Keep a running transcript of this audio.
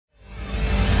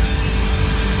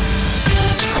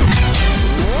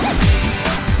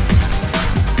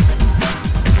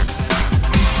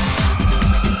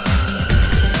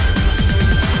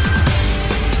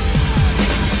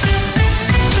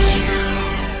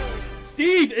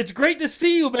Steve, it's great to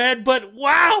see you, man. But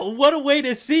wow, what a way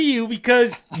to see you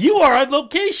because you are on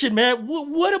location, man.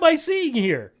 What am I seeing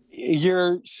here?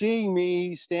 You're seeing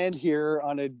me stand here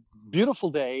on a beautiful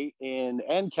day in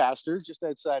Ancaster, just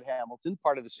outside Hamilton,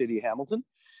 part of the city of Hamilton.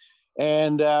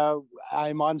 And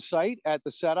I'm on site at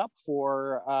the setup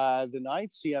for the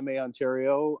ninth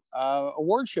CMAOntario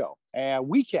award show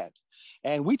weekend.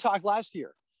 And we talked last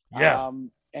year. Yeah.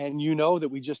 And you know that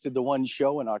we just did the one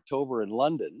show in October in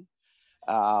London,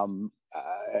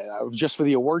 just for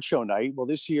the award show night. Well,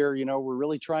 this year, we're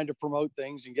really trying to promote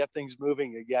things and get things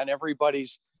moving again.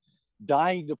 Everybody's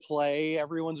dying to play.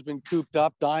 Everyone's been cooped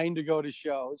up, dying to go to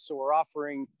shows. So we're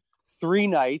offering 3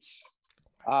 nights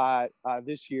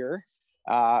this year,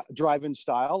 drive-in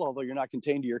style, although you're not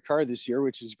contained to your car this year,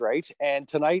 which is great. And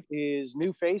tonight is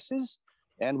New Faces,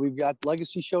 and we've got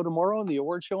Legacy Show tomorrow and the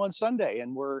award show on Sunday.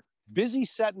 And we're busy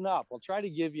setting up. I'll try to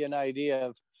give you an idea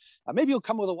of maybe you'll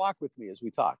come with a walk with me as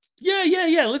we talk.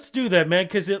 Yeah. Let's do that, man,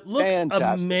 because it looks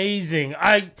Fantastic. amazing.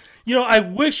 I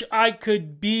wish I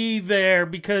could be there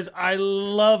because I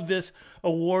love this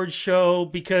award show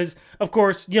because, of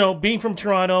course, being from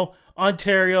Toronto,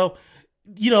 Ontario,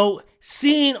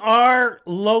 seeing our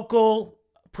local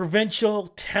provincial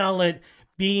talent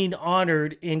being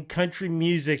honored in country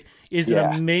music is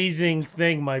an amazing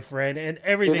thing, my friend, and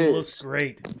everything looks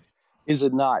great. Is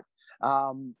it not?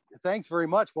 Thanks very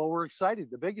much. Well, we're excited.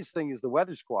 The biggest thing is the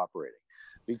weather's cooperating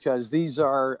because these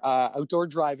are outdoor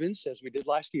drive-ins, as we did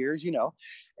last year, as you know.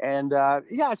 And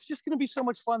it's just going to be so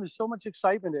much fun. There's so much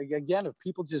excitement, again, of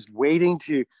people just waiting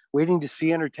to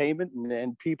see entertainment.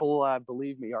 And people,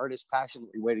 believe me, artists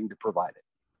passionately waiting to provide it.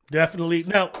 Definitely.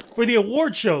 Now, for the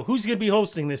award show, who's going to be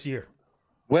hosting this year?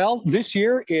 Well, this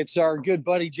year, it's our good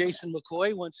buddy Jason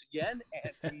McCoy once again,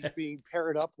 and he's being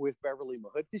paired up with Beverly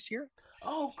Mahood this year.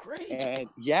 Oh, great. And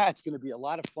it's going to be a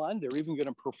lot of fun. They're even going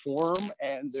to perform,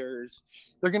 and they're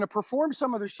going to perform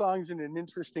some of their songs in an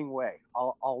interesting way.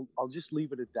 I'll just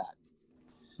leave it at that.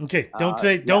 Okay,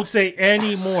 don't say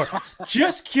any more.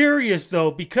 Just curious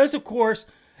though, because of course,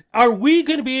 are we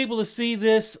going to be able to see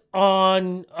this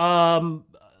on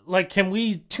can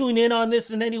we tune in on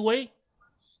this in any way?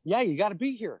 Yeah, you got to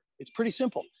be here. It's pretty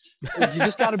simple.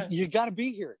 You got to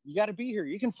be here. You got to be here.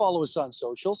 You can follow us on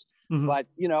socials, but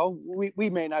we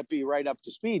may not be right up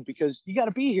to speed because you got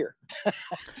to be here.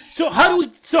 So how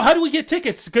do we get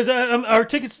tickets? Because our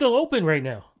tickets still open right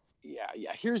now.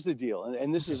 Yeah. Here's the deal,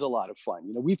 and this is a lot of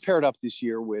fun. We've paired up this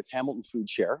year with Hamilton Food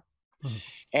Share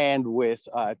and with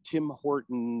Tim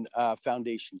Horton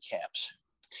Foundation Camps,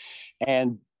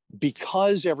 and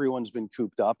because everyone's been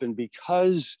cooped up and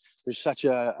because there's such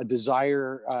a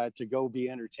desire to go be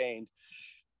entertained,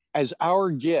 as our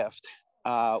gift,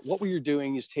 what we are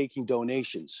doing is taking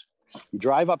donations. You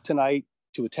drive up tonight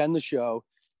to attend the show,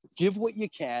 give what you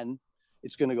can.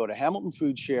 It's going to go to Hamilton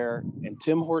Food Share and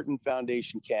Tim Horton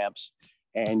Foundation Camps,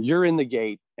 and you're in the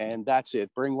gate, and that's it.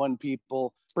 Bring one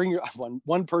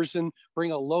person,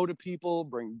 bring a load of people,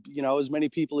 bring as many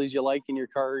people as you like in your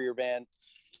car or your van,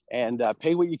 and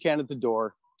pay what you can at the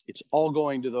door. It's all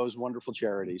going to those wonderful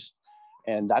charities.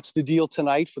 And that's the deal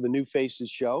tonight for the New Faces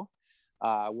show,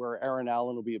 where Aaron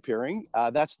Allen will be appearing.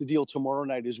 That's the deal tomorrow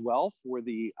night as well for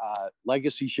the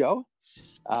Legacy show,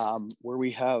 where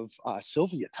we have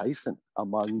Sylvia Tyson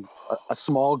among a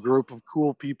small group of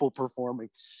cool people performing.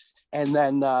 And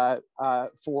then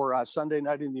for Sunday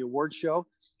night in the award show,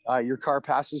 your car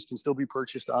passes can still be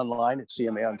purchased online at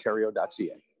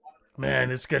CMAOntario.ca.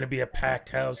 Man, it's going to be a packed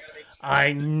house.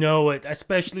 I know it,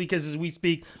 especially because as we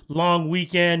speak, long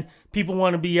weekend, people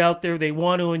want to be out there. They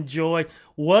want to enjoy.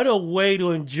 What a way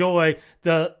to enjoy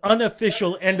the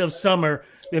unofficial end of summer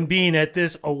than being at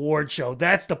this award show.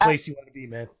 That's the place you want to be,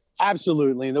 man.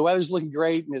 Absolutely. And the weather's looking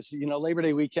great. And it's, Labor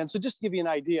Day weekend. So just to give you an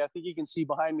idea, I think you can see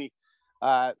behind me,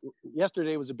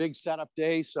 yesterday was a big setup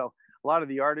day. So a lot of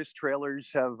the artist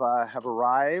trailers have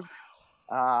arrived.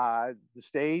 The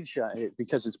stage,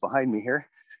 because it's behind me here,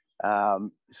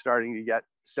 starting to get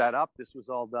set up. This was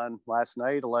all done last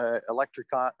night.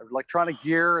 Electronic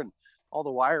gear and all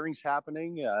the wiring's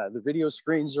happening. The video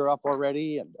screens are up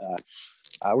already, and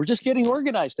we're just getting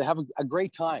organized to have a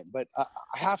great time. But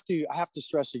I have to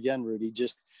stress again, Rudy,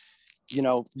 just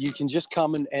you can just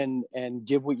come and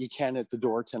give what you can at the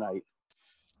door tonight.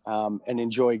 And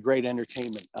enjoy great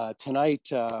entertainment. Tonight,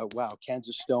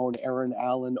 Kansas Stone, Aaron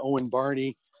Allen, Owen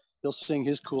Barney, he'll sing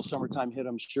his cool summertime hit,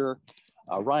 I'm sure.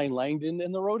 Ryan Langdon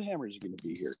and the Roadhammers are going to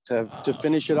be here to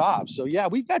finish it off. So yeah,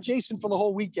 we've got Jason for the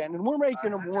whole weekend, and we're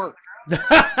making him work.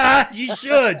 You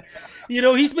should. You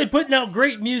know, he's been putting out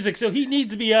great music, so he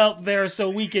needs to be out there so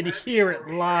we can hear it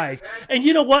live. And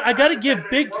you know what? I got to give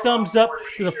big thumbs up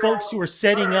to the folks who are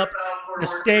setting up the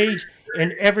stage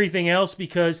and everything else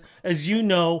because, as you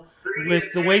know,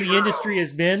 with the way the industry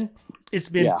has been, it's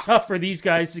been tough for these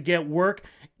guys to get work.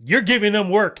 You're giving them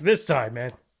work this time,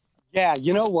 man. Yeah,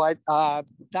 you know what?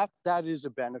 That is a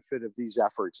benefit of these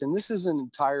efforts, and this is an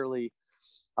entirely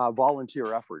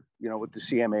volunteer effort. You know, with the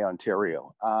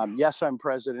CMAOntario. Yes, I'm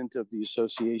president of the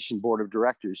association board of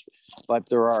directors, but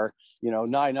there are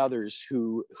 9 others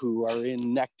who are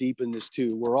in neck deep in this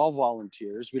too. We're all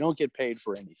volunteers. We don't get paid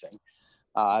for anything.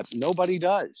 Nobody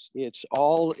does. It's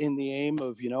all in the aim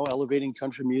of elevating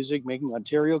country music, making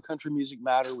Ontario country music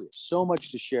matter. We have so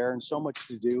much to share and so much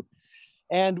to do.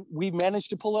 And we managed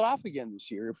to pull it off again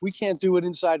this year. If we can't do it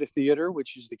inside a theater,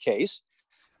 which is the case,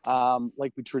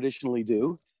 like we traditionally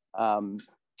do,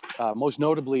 most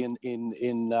notably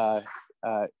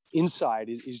inside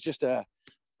is just a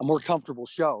more comfortable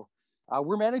show.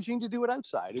 We're managing to do it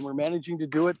outside, and we're managing to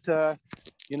do it,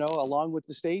 along with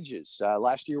the stages.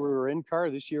 Last year we were in car.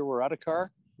 This year we're out of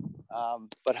car.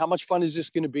 But how much fun is this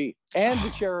going to be? And the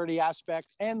charity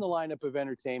aspect and the lineup of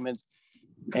entertainment.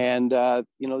 And, the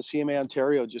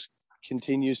CMAOntario just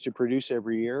continues to produce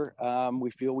every year. We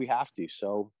feel we have to,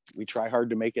 so we try hard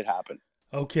to make it happen.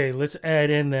 Okay, let's add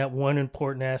in that one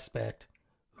important aspect.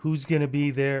 Who's going to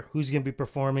be there? Who's going to be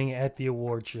performing at the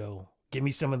award show? Give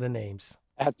me some of the names.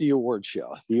 At the award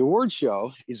show. The award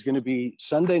show is going to be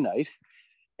Sunday night.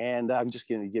 And I'm just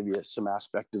going to give you some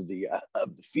aspect of the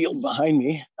field behind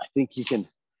me. I think you can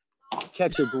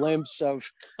catch a glimpse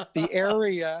of the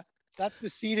area. That's the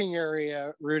seating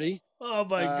area, Rudy. Oh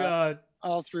my God.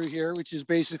 All through here, which is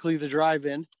basically the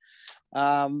drive-in.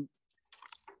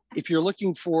 If you're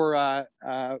looking for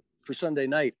Sunday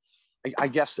night, I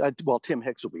guess, Tim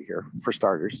Hicks will be here for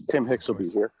starters. Tim Hicks will be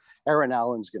here. Aaron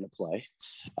Allen's going to play.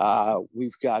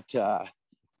 We've got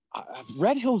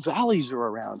Red Hill Valleys are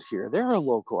around here. They're a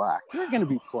local act. They're going to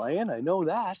be playing. I know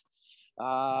that.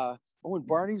 Owen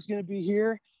Barney's going to be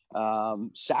here.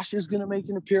 Sasha's going to make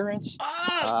an appearance.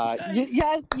 Nice.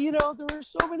 Yeah, there are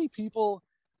so many people.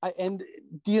 And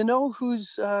do you know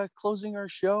who's closing our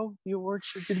show, the award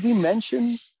show? Did we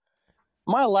mention?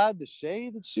 Am I allowed to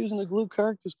say that Susan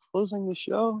Aglukark is closing the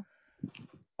show?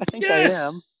 I think yes! I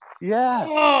am. Yeah.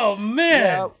 Oh, man.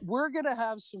 Yeah, we're going to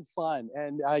have some fun.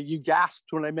 And you gasped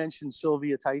when I mentioned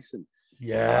Sylvia Tyson.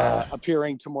 Yeah.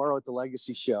 Appearing tomorrow at the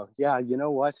Legacy Show. Yeah, you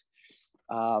know what?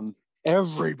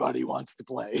 Everybody wants to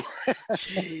play.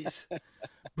 Jeez.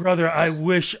 Brother, I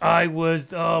wish I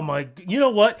was. Oh, my. You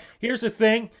know what? Here's the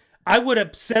thing. I would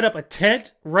have set up a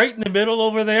tent right in the middle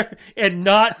over there and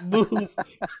not move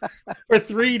for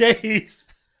 3 days.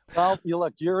 Well,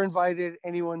 you're invited.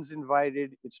 Anyone's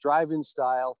invited. It's drive-in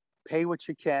style. Pay what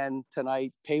you can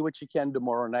tonight. Pay what you can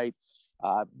tomorrow night.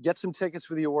 Get some tickets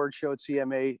for the award show at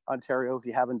CMAOntario if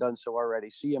you haven't done so already.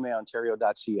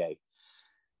 CMAOntario.ca.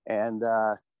 And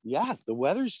the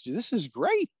weather's. This is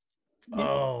great.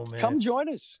 Oh, man. Come join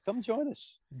us. Come join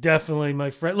us. Definitely, my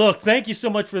friend. Look, thank you so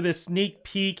much for this sneak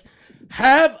peek.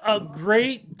 Have a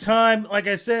great time. Like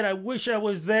I said, I wish I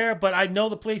was there, but I know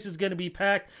the place is going to be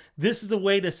packed. This is the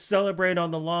way to celebrate on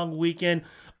the long weekend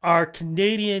our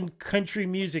Canadian country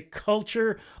music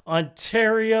culture,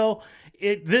 Ontario.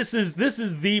 This is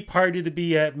the party to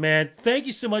be at, man. Thank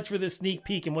you so much for this sneak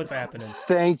peek and what's happening.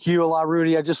 Thank you a lot,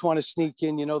 Rudy. I just want to sneak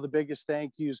in. The biggest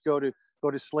thank yous go to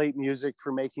Slate Music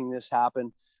for making this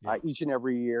happen each and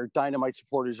every year. Dynamite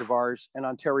supporters of ours, and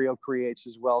Ontario Creates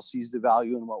as well sees the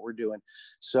value in what we're doing.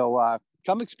 So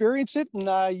come experience it,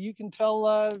 and you can tell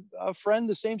a friend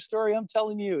the same story I'm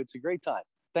telling you. It's a great time.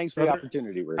 Thanks for the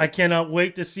opportunity, Rudy. I cannot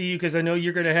wait to see you because I know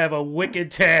you're going to have a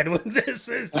wicked tan when this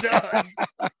is done.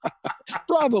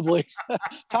 Probably.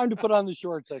 Time to put on the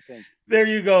shorts, I think. There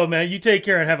you go, man. You take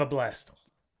care and have a blast.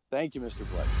 Thank you, Mr.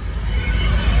 Blood.